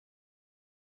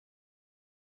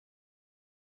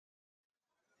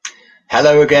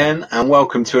Hello again and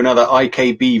welcome to another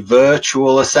IKB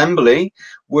virtual assembly.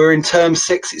 We're in term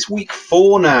 6, it's week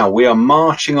 4 now. We are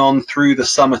marching on through the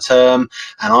summer term,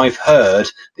 and I've heard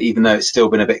that even though it's still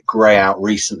been a bit grey out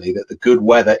recently, that the good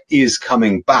weather is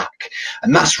coming back.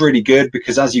 And that's really good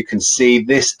because, as you can see,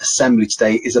 this assembly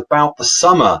today is about the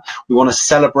summer. We want to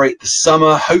celebrate the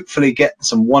summer, hopefully get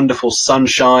some wonderful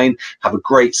sunshine, have a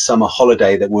great summer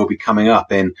holiday that will be coming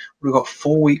up in, we've got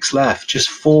 4 weeks left, just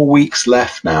 4 weeks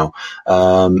left now,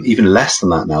 even less than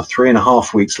that now,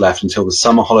 3.5 weeks left until the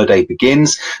summer holiday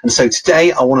begins. And so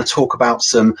today I want to talk about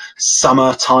some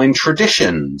summertime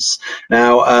traditions.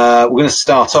 Now, we're going to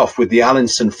start off with the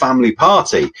Allinson family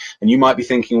party. And you might be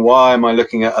thinking, why am I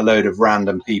looking at a load of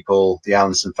random people, the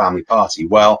Allinson family party?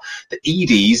 Well, the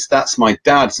Edie's, that's my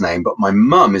dad's name, but my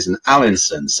mum is an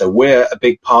Allinson. So we're a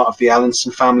big part of the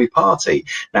Allinson family party.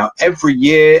 Now, every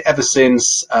year, ever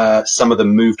since some of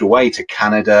them moved away to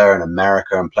Canada and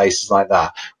America and places like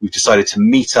that, we've decided to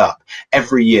meet up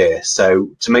every year. So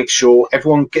to make sure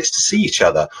everyone gets to see each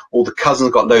other. All the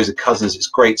cousins, got loads of cousins. It's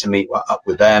great to meet up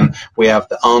with them. We have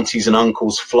the aunties and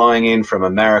uncles flying in from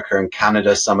America and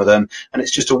Canada, some of them. And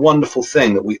it's just a wonderful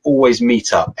thing that we always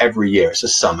meet up every year. It's a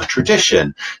summer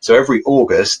tradition. So every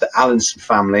August, the Allinson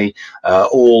family,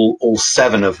 all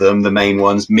 7 of them, the main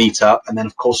ones, meet up. And then,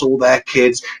 of course, all their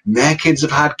kids, and their kids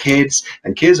have had kids,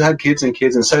 and kids have had kids and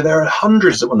kids. And so there are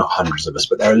hundreds, well, not hundreds of us,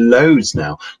 but there are loads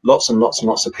now, lots and lots and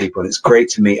lots of people. And it's great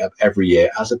to meet up every year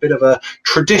as a bit of a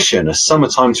tradition, a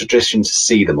summertime tradition, to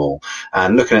see them all.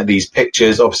 And looking at these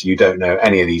pictures, obviously you don't know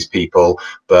any of these people,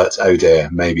 but oh dear,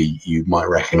 maybe you might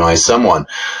recognize someone.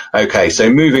 Okay,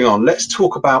 so moving on, let's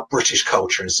talk about British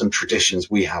culture and some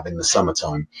traditions we have in the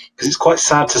summertime, because it's quite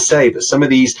sad to say, but some of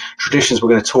these traditions we're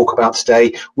going to talk about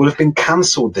today will have been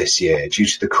cancelled this year due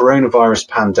to the coronavirus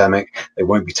pandemic. They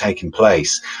won't be taking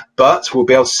place, but we'll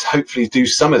be able to hopefully do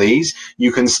some of these.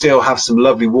 You can still have some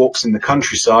lovely walks in the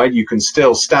countryside. You can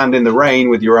still stand in the rain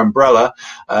with your umbrella,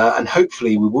 and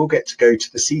hopefully we will get to go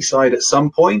to the seaside at some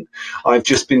point. I've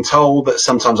just been told that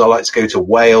sometimes I like to go to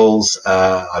Wales.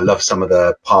 I love some of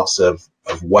the parts of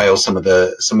Wales. Some of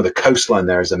the coastline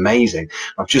there is amazing.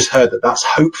 I've just heard that that's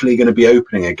hopefully going to be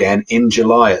opening again in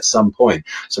July at some point.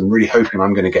 So I'm really hoping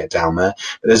I'm going to get down there.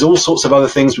 But there's all sorts of other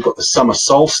things. We've got the summer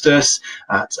solstice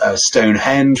at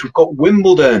Stonehenge. We've got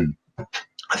Wimbledon.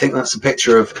 I think that's a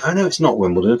picture of, oh no, it's not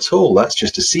Wimbledon at all. That's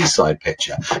just a seaside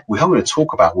picture. We are going to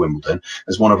talk about Wimbledon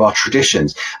as one of our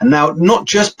traditions. And now, not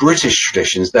just British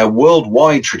traditions, they're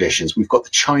worldwide traditions. We've got the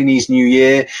Chinese New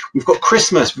Year, we've got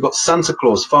Christmas, we've got Santa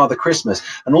Claus, Father Christmas,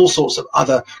 and all sorts of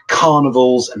other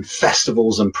carnivals and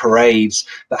festivals and parades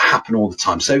that happen all the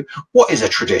time. So what is a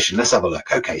tradition? Let's have a look.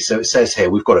 Okay, so it says here,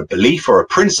 we've got a belief or a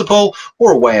principle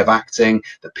or a way of acting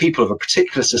that people of a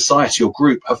particular society or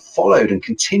group have followed and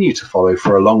continue to follow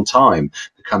for a long time,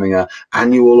 becoming an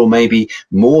annual or maybe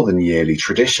more than yearly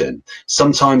tradition.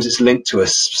 Sometimes it's linked to a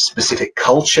specific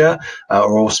culture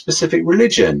or a specific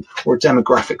religion or a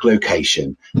demographic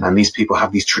location. And these people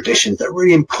have these traditions that are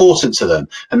really important to them.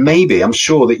 And maybe, I'm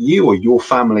sure that you or your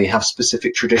family have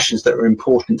specific traditions that are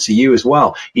important to you as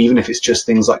well, even if it's just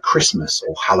things like Christmas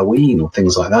or Halloween or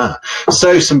things like that.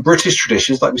 So some British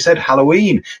traditions, like we said,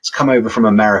 Halloween, it's come over from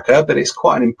America, but it's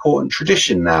quite an important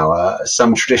tradition now.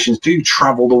 Some traditions do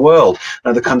travel the world.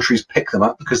 Other countries pick them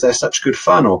up because they're such good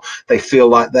fun, or they feel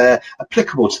like they're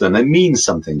applicable to them. They mean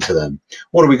something to them.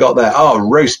 What have we got there? Oh,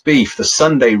 roast beef, the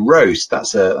Sunday roast.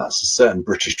 That's a certain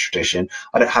British tradition.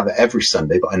 I don't have it every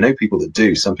Sunday, but I know people that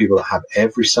do. Some people that have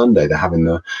every Sunday, they're having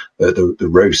the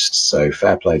roasts. So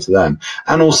fair play to them.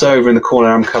 And also over in the corner,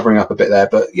 I'm covering up a bit there,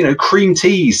 but you know, cream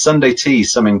teas, Sunday tea,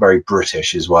 something very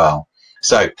British as well.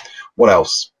 So what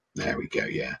else? There we go.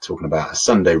 Yeah, talking about a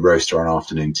Sunday roast or an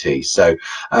afternoon tea. So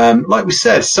like we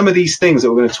said, some of these things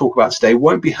that we're going to talk about today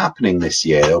won't be happening this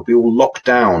year. They'll be all locked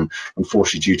down,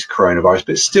 unfortunately, due to coronavirus,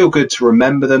 but it's still good to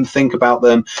remember them, think about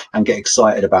them, and get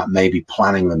excited about maybe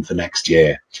planning them for next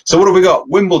year. So what have we got?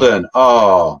 Wimbledon.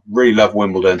 Oh, really love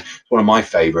Wimbledon. It's one of my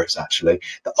favorites, actually.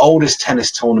 The oldest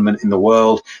tennis tournament in the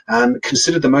world and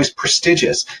considered the most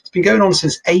prestigious. It's been going on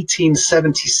since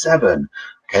 1877.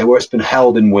 Okay, where it's been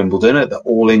held in Wimbledon at the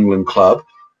All England Club.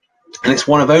 And it's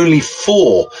one of only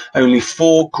four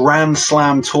Grand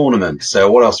Slam tournaments.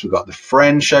 So what else we've got? The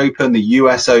French Open, the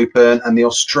US Open, and the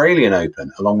Australian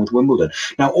Open, along with Wimbledon.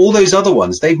 Now, all those other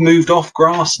ones, they've moved off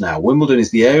grass now. Wimbledon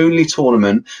is the only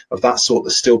tournament of that sort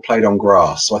that's still played on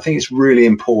grass. So I think it's really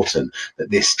important that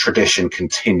this tradition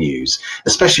continues,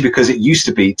 especially because it used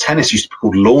to be, tennis used to be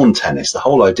called lawn tennis. The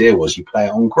whole idea was you play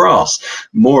it on grass.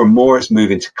 More and more it's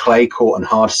moving to clay court and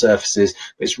hard surfaces.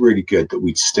 But it's really good that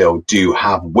we still do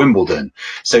have Wimbledon Wimbledon.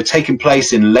 So taking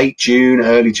place in late June,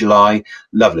 early July.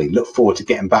 Lovely. Look forward to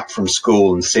getting back from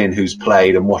school and seeing who's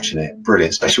played and watching it.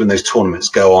 Brilliant, especially when those tournaments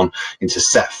go on into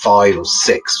set 5 or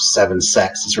 6 or 7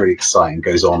 sets. It's really exciting.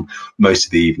 Goes on most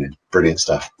of the evening. Brilliant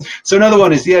stuff. So another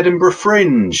one is the Edinburgh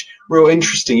Fringe. Real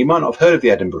interesting. You might not have heard of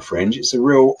the Edinburgh Fringe. It's a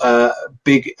real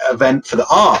big event for the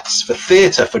arts, for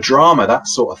theatre, for drama, that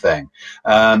sort of thing.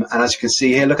 And as you can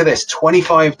see here, look at this,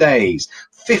 25 days,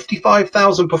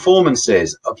 55,000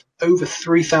 performances of over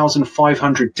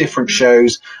 3,500 different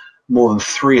shows, more than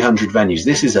 300 venues.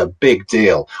 This is a big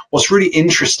deal. What's really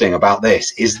interesting about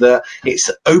this is that it's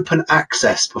open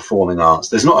access performing arts.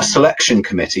 There's not a selection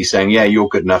committee saying, yeah, you're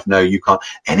good enough. No, you can't.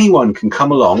 Anyone can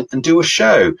come along and do a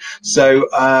show. So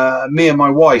me and my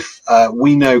wife,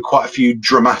 we know quite a few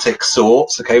dramatic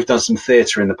sorts. Okay, we've done some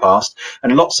theatre in the past,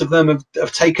 and lots of them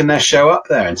have taken their show up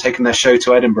there and taken their show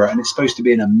to Edinburgh, and it's supposed to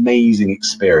be an amazing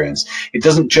experience. It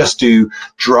doesn't just do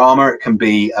drama. It can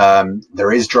be,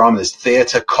 there is drama, there's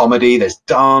theatre, comedy, there's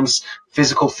dance,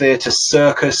 physical theatre,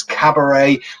 circus,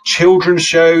 cabaret, children's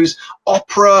shows,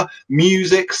 opera,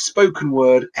 music, spoken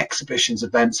word, exhibitions,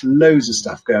 events, loads of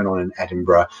stuff going on in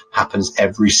Edinburgh. Happens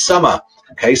every summer.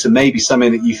 Okay, so maybe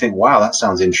something that you think, wow, that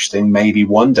sounds interesting. Maybe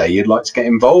one day you'd like to get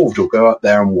involved or go up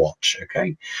there and watch.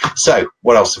 Okay, so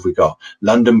what else have we got?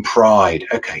 London Pride.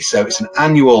 Okay, so it's an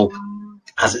annual,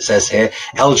 as it says here,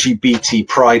 LGBT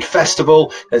Pride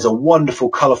Festival. There's a wonderful,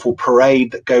 colourful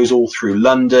parade that goes all through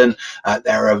London.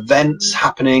 There are events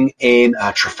happening in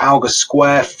Trafalgar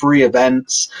Square, free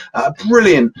events.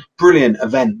 Brilliant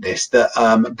event this,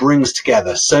 that brings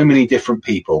together so many different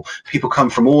people. People come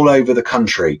from all over the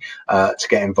country to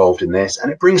get involved in this,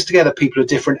 and it brings together people of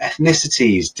different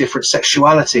ethnicities, different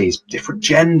sexualities, different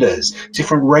genders,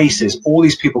 different races, all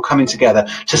these people coming together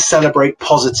to celebrate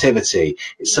positivity.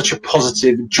 It's such a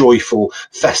positive, joyful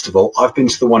festival. I've been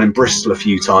to the one in Bristol a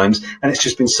few times, and it's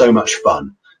just been so much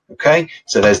fun. Okay,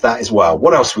 so there's that as well.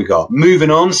 What else we got? Moving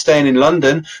on, staying in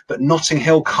London, but Notting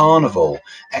Hill Carnival.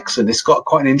 Excellent. It's got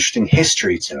quite an interesting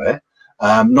history to it.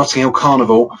 Notting Hill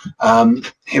Carnival,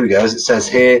 here we go, as it says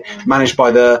here, managed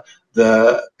by the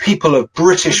people of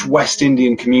British West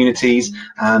Indian communities,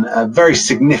 and very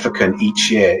significant each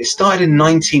year. It started in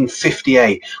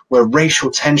 1958, where racial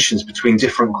tensions between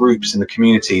different groups in the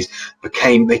communities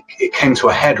it came to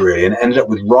a head really, and ended up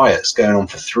with riots going on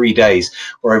for 3 days,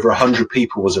 where over 100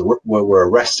 people were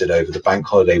arrested over the bank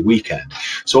holiday weekend.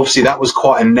 So obviously that was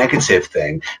quite a negative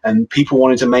thing, and people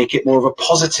wanted to make it more of a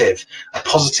positive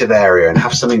area and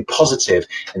have something positive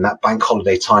in that bank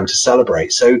holiday time to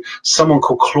celebrate. So someone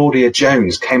called Claudia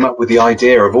Jones came up with the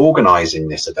idea of organising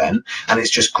this event, and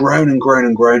it's just grown and grown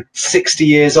and grown. 60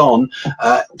 years on,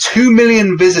 2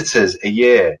 million visitors a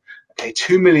year. Okay,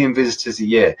 2 million visitors a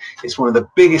year. It's one of the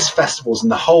biggest festivals in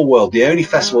the whole world. The only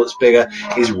festival that's bigger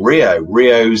is Rio.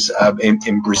 Rio's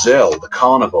in Brazil, the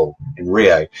Carnival in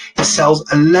Rio. It sells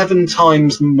 11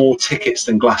 times more tickets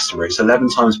than Glastonbury. It's 11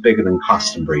 times bigger than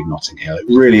Glastonbury, Notting Hill. It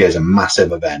really is a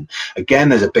massive event. Again,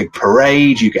 there's a big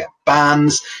parade. You get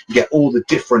bands. You get all the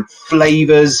different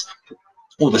flavours,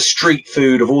 all the street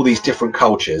food of all these different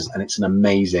cultures, and it's an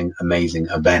amazing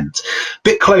event.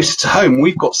 Bit closer to home,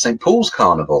 we've got St Paul's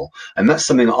Carnival, and that's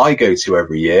something that I go to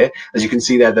every year. As you can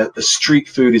see there, the street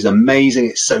food is amazing.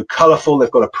 It's so colourful. They've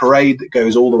got a parade that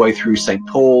goes all the way through St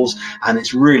Paul's, and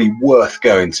it's really worth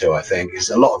going to, I think.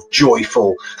 There's a lot of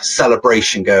joyful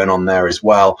celebration going on there as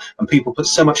well, and people put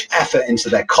so much effort into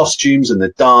their costumes and the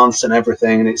dance and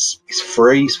everything, and it's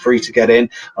free to get in.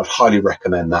 I'd highly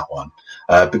recommend that one.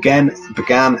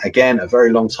 Began again a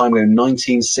very long time ago,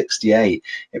 1968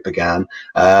 it began,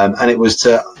 and it was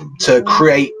to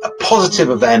create a positive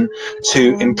event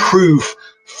to improve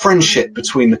friendship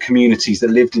between the communities that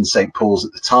lived in St Paul's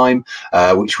at the time,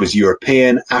 which was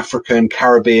European, African,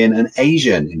 Caribbean and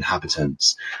Asian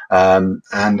inhabitants.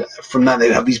 And from that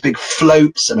they'd have these big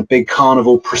floats and a big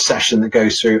carnival procession that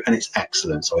goes through, and it's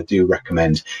excellent. So I do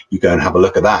recommend you go and have a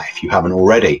look at that if you haven't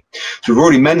already. So we've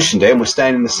already mentioned it, and we're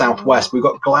staying in the southwest. We've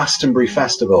got Glastonbury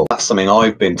Festival. That's something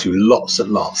I've been to lots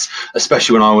and lots,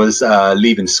 especially when I was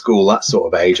leaving school, that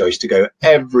sort of age. I used to go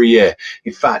every year.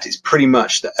 In fact, it's pretty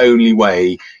much the only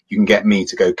way you can get me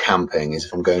to go camping is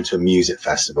if I'm going to a music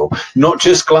festival. Not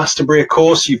just Glastonbury, of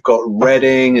course. You've got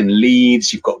Reading and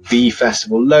Leeds. You've got V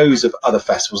Festival, loads of other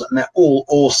festivals, and they're all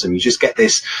awesome. You just get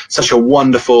such a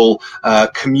wonderful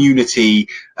community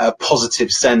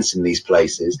positive sense in these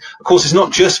places. Of course, it's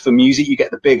not just for music. You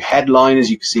get the big headliners.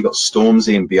 You can see you've got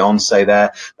Stormzy and Beyonce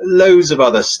there, but loads of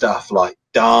other stuff like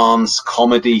dance,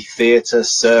 comedy, theatre,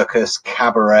 circus,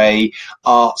 cabaret,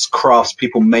 arts, crafts,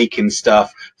 people making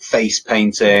stuff, face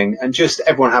painting, and just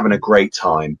everyone having a great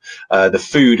time. The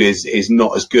food is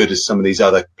not as good as some of these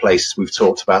other places we've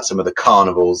talked about, some of the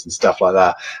carnivals and stuff like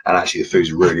that. And actually the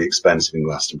food's really expensive in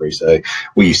Glastonbury. So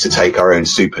we used to take our own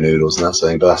super noodles and that sort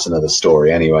of thing, but that's another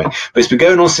story anyway. But it's been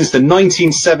going on since the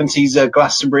 1970s,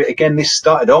 Glastonbury. Again, this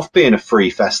started off being a free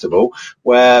festival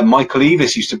where Michael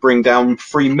Eavis used to bring down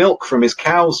free milk from his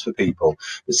cows for people.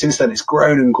 But since then it's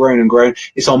grown and grown and grown.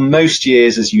 It's on most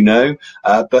years, as you know,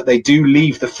 but they do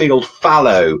leave the field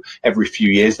fallow every few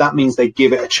years. That means they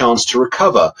give it a chance to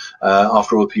recover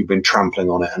after all the people have been trampling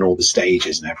on it and all the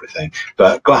stages and everything.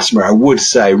 But Glastonbury, I would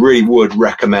say, really would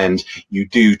recommend you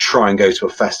do try and go to a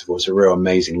festival. It's a real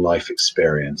amazing life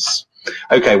experience.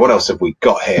 Okay, what else have we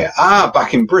got here?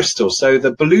 Back in Bristol. So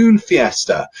the Balloon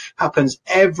Fiesta happens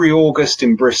every August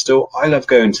in Bristol. I love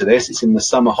going to this. It's in the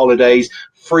summer holidays,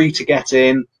 free to get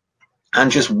in. And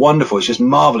just wonderful. It's just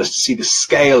marvelous to see the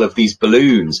scale of these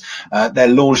balloons. They're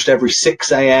launched every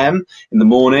 6 a.m. in the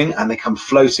morning and they come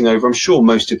floating over. I'm sure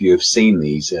most of you have seen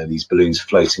these balloons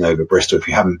floating over Bristol if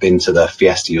you haven't been to the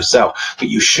Fiesta yourself, but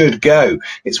you should go.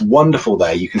 It's wonderful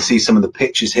there. You can see some of the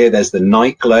pictures here. There's the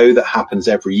night glow that happens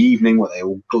every evening where they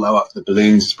all glow up the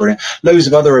balloons. It's brilliant. Loads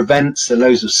of other events and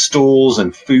loads of stalls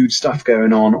and food stuff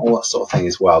going on, all that sort of thing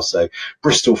as well. So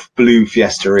Bristol Balloon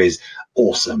Fiesta is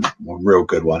awesome, a real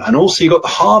good one. And also you got the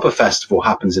Harbour Festival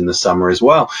happens in the summer as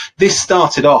well. This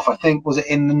started off, I think, was it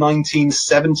in the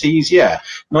 1970s? Yeah,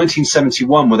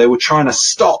 1971, where they were trying to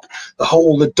stop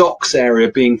the docks area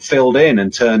being filled in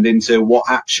and turned into what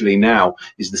actually now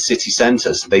is the city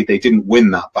centre. So they didn't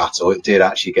win that battle. It did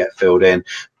actually get filled in.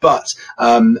 But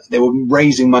they were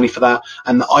raising money for that,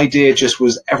 and the idea just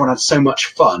was everyone had so much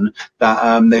fun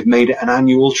that they've made it an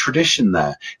annual tradition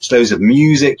there. It's loads of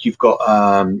music. You've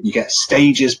got you get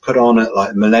stages put on at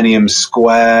like Millennium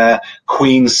Square,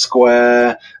 Queen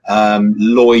Square,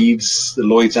 the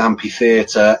Lloyd's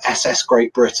Amphitheatre, SS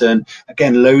Great Britain.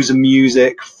 Again, loads of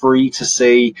music, free to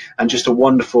see, and just a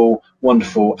wonderful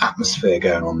atmosphere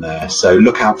going on there. So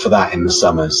look out for that in the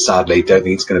summer. Sadly, don't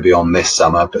think it's going to be on this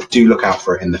summer, but do look out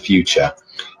for it in the future.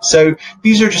 So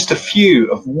these are just a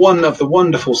few of one of the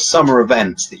wonderful summer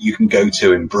events that you can go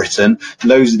to in Britain.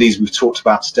 Loads of these we've talked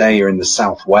about today are in the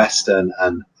southwest and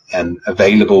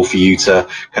available for you to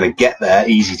kind of get there,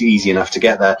 easy enough to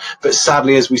get there. But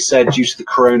sadly, as we said, due to the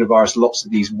coronavirus, lots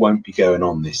of these won't be going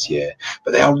on this year.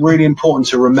 But they are really important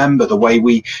to remember, the way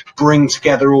we bring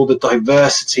together all the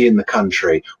diversity in the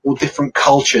country, all different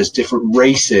cultures, different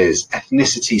races,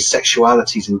 ethnicities,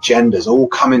 sexualities and genders, all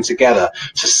coming together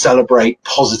to celebrate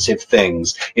positive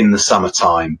things in the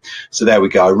summertime. So there we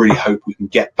go. I really hope we can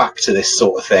get back to this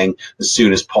sort of thing as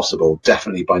soon as possible,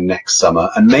 definitely by next summer.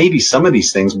 And maybe some of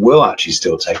these things will actually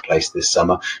still take place this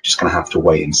summer. Just going to have to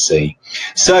wait and see.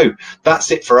 So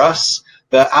that's it for us.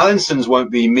 The Allinsons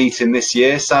won't be meeting this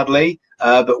year, sadly,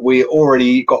 but we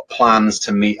already got plans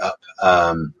to meet up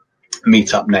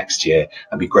next year.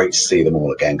 It'd be great to see them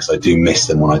all again, because I do miss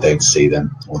them when I don't see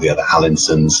them, all the other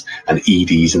Allinsons and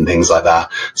Edies and things like that.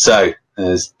 So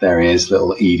there he is,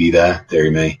 little Edie there,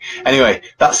 dearie me. Anyway,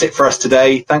 that's it for us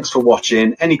today. Thanks for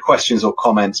watching. Any questions or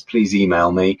comments, please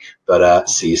email me, but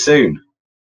see you soon.